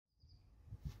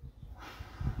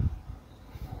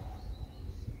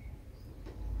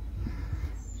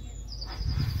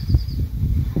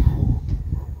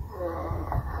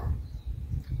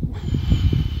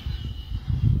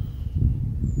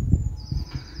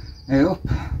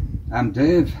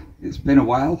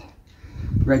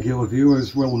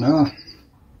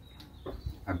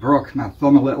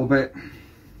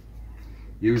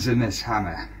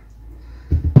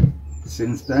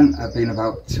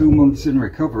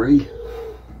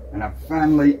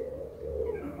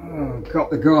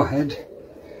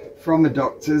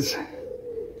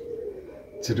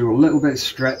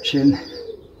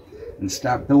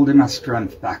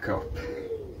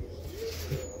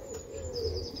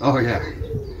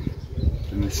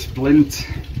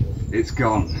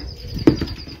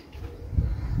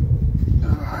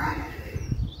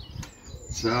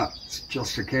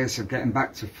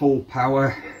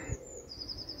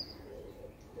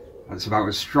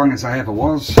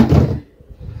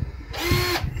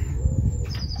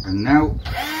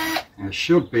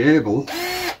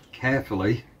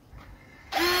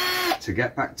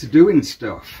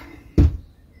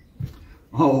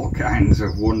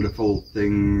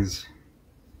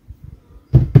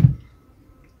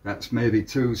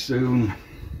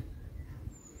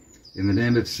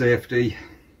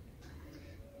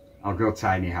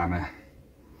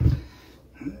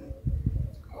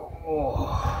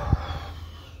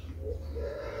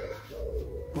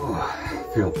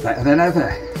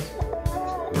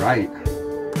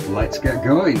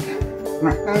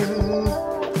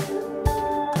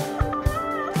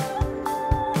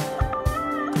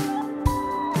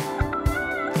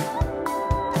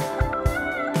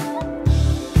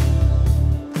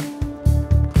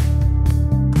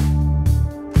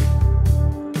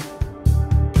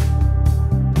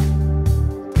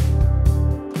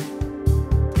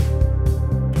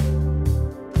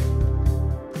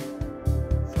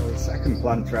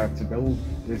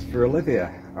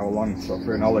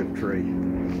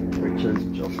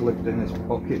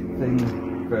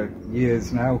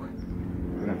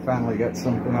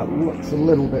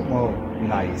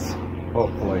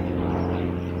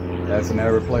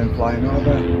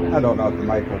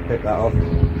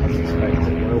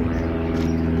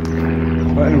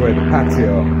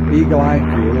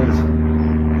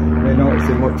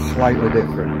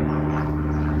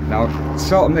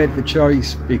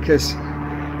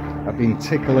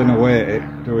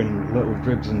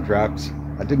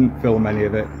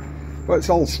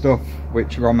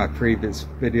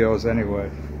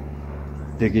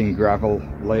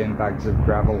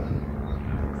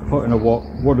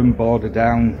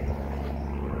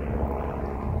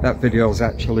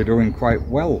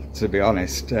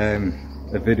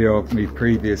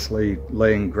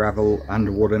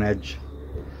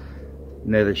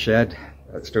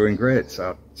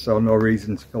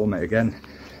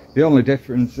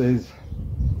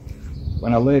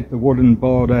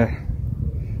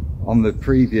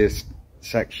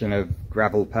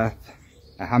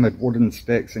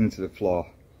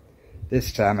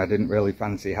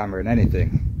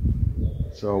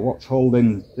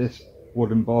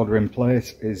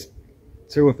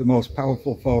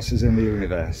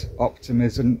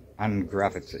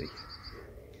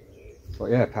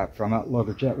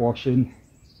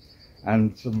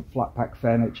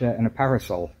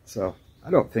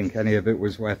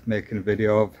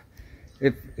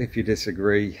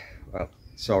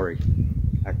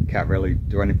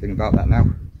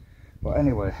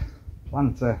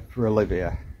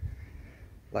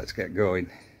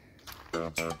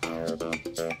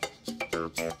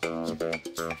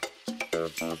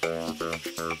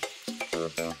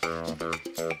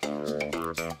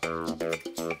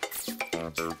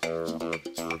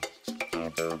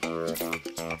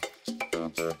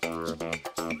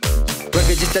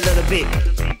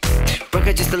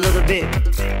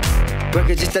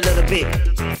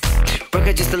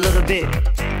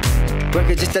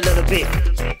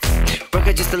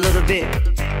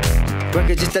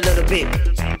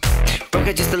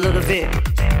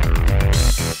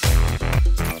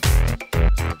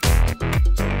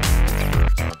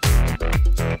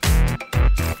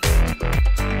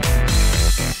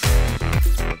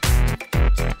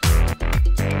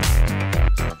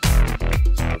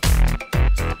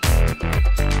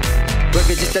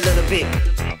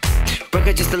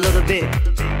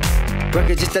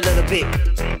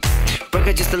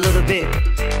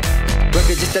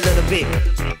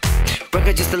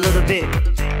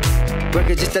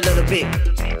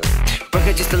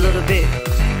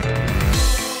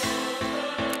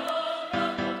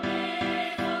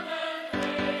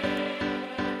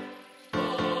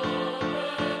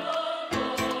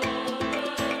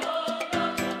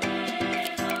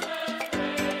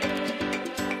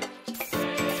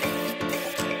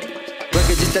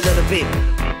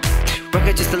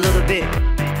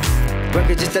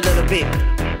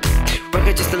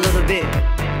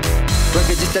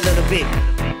just a little bit.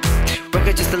 Work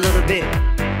it just a little bit.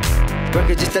 Work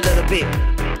it just a little bit.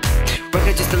 Work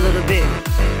it just a little bit.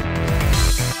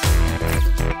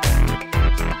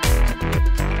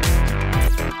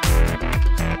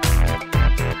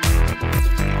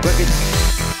 Work it.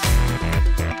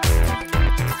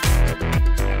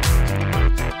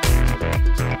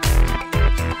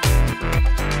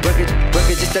 Work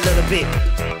it just a little bit.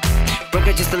 Work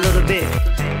it just a little bit.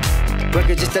 Work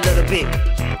it just a little bit.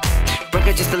 Work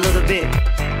it just a little bit.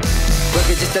 Work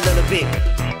it just a little bit.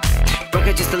 Work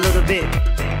it just a little bit.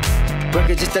 Work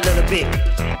it just a little bit.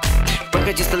 Work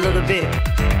it just a little bit.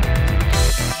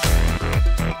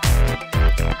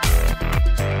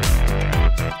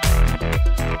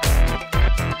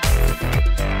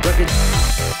 Work it.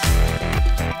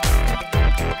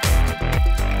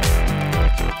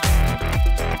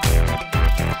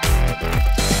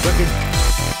 Work it.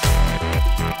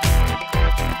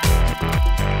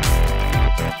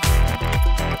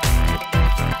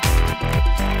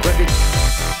 Work it.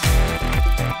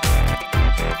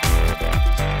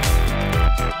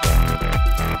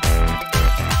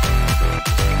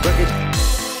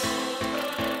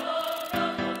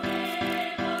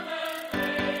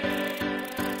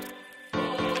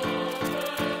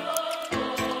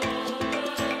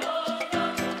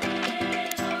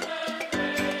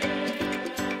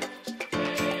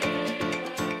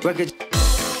 Work it. Work it.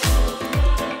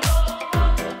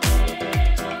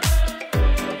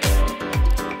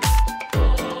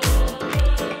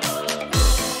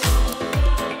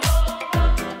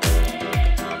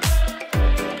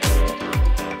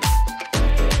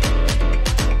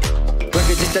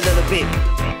 Just a little bit.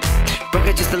 Work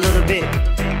it just a little bit.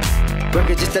 Work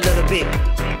it just a little bit.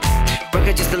 Work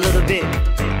it just a little bit.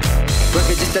 Work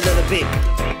it just a little bit.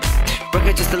 Work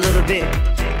it just a little bit.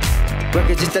 Work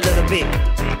it just a little bit.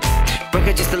 Work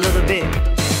it just a little bit.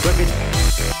 Work it.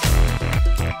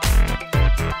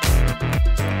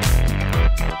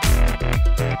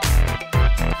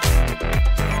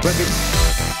 Work it.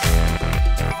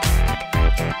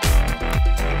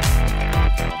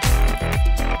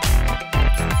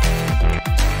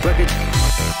 Work it.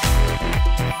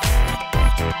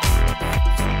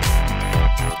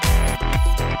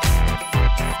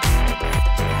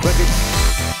 Work it.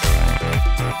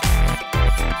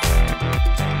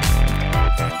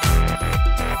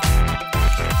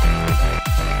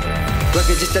 Work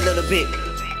it just a little bit.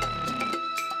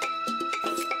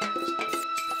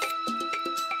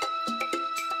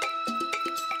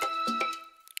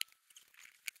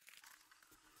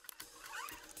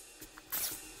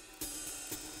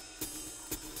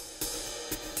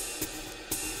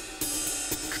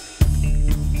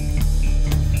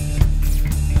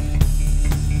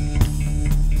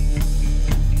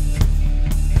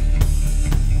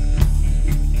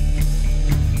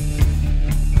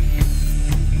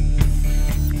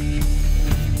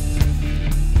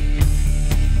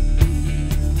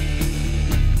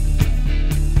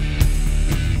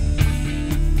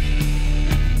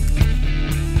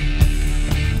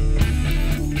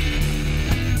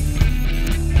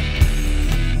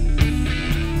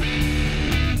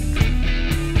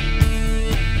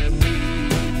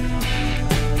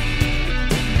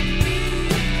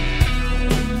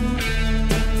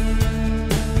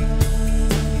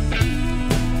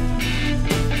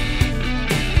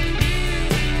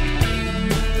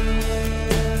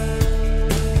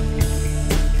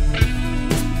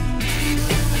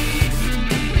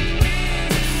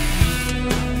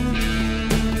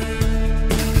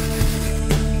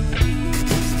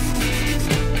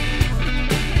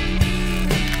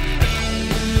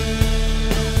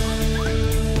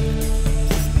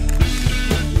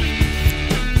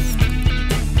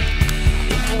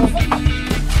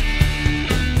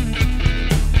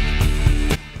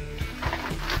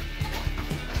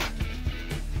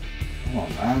 Come on,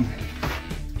 man.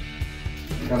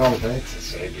 You got all day to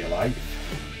save your life.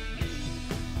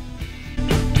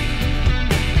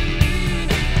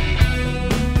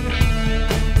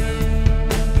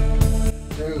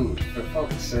 Dude, for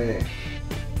fuck's sake.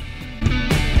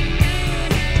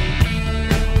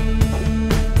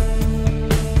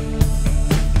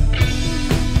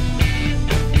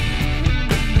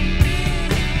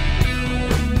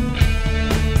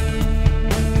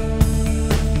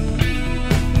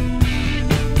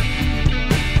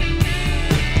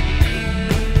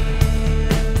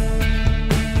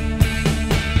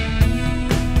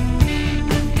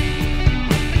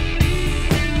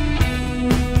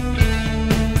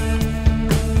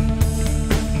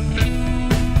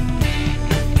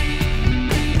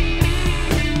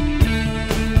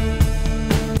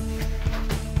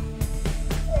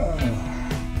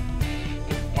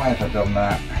 Why have I done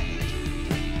that?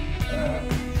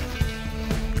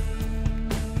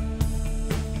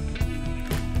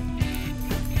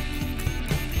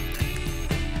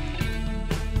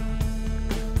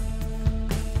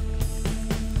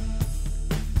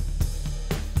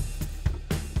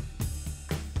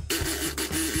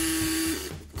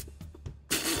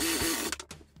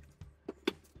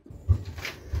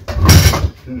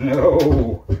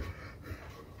 No!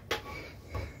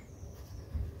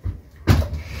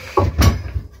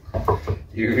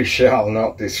 You shall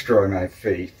not destroy my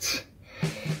feet.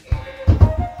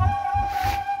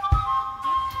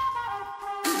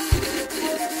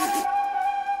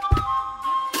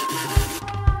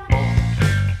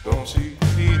 Don't see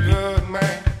the good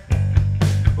man.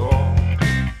 Oh,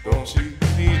 don't see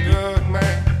the good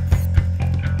man.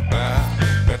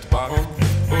 I'm at the bottom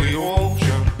of the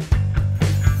ocean.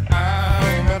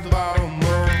 I'm at the bottom of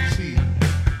the sea.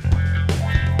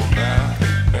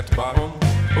 I'm at the bottom of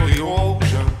the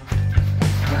ocean.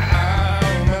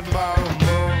 I'm at the bottom of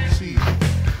the sea.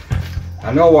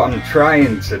 I know what I'm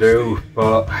trying to do,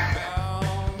 but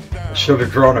I should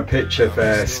have drawn a picture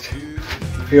first.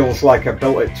 Feels like I've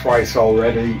built it twice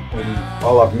already and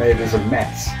all I've made is a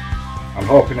mess. I'm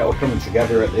hoping it'll come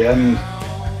together at the end,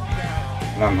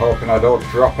 and I'm hoping I don't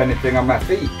drop anything on my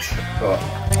feet. But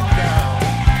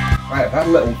right, I've had a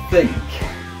little think,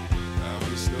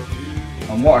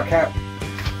 and what I can't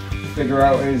figure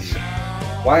out is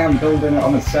why I'm building it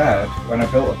on the side when I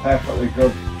built a perfectly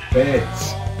good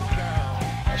base.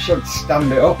 I should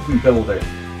stand it up and build it.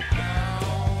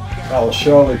 That'll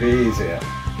surely be easier.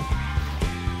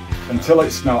 Until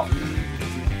it's not.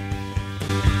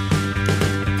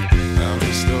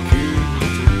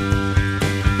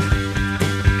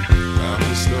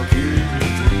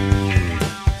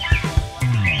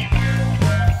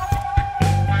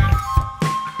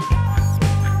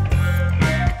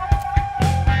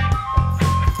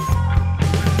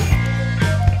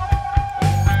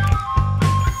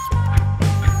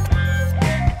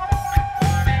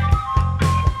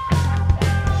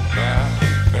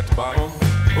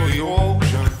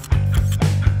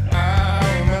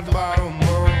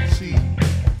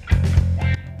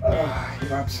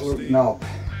 Absolute knob.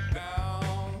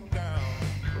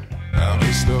 I'm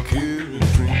just stuck here in a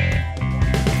dream.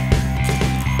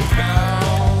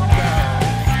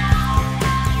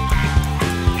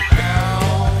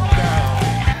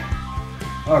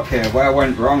 Okay, where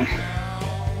went wrong?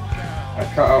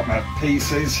 I cut out my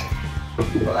pieces,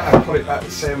 but then I put it back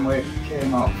the same way it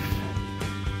came off.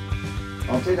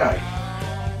 Or did I?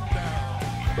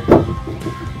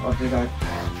 Or did I?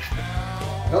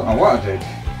 I don't know what I did.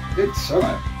 I did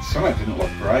something. Something didn't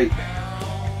look right.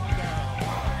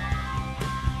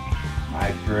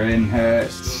 My brain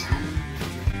hurts.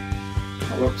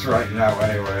 It looks right now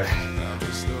anyway.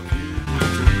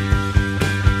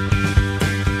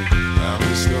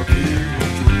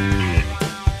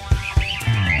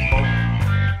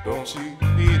 Don't see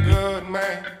the good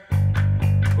man.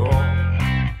 Oh,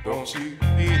 don't see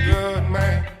the good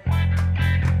man.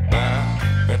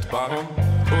 I'm at the bottom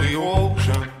of the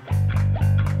ocean.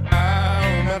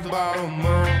 I'm at the bottom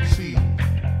of the sea. I'm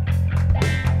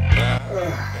at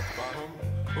the bottom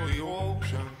of the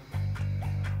ocean.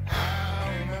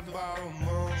 I'm at the bottom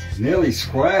of the sea. It's nearly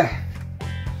square.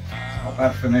 It's not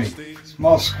bad for me. It's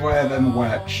more square than the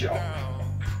workshop.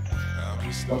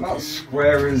 But not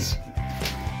square as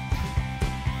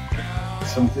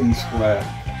something square.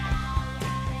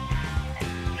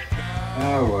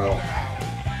 Oh well.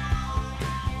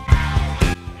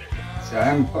 See, I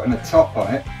am putting a top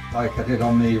on it like I did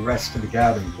on the rest of the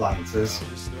garden planters.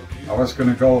 I was going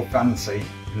to go fancy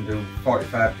and do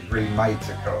 45-degree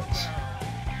mitre cuts.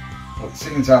 But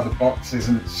seeing as how the box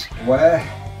isn't square,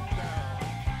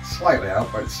 slightly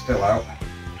out but it's still out,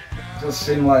 it does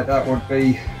seem like that would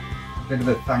be a bit of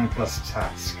a thankless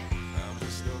task.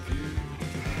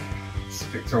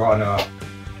 Stick to what I know.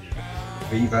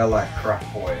 Viva la crap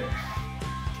way.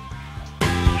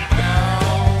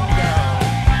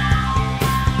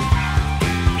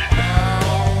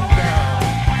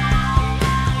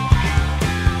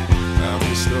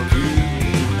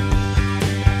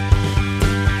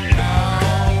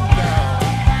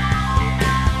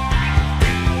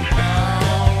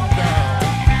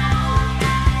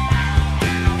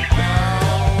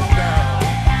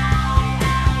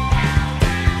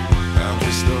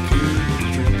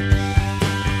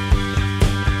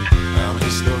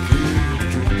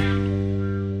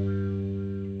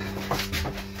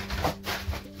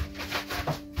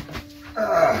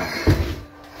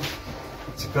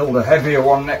 To build a heavier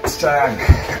one next time,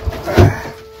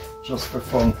 just for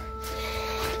fun.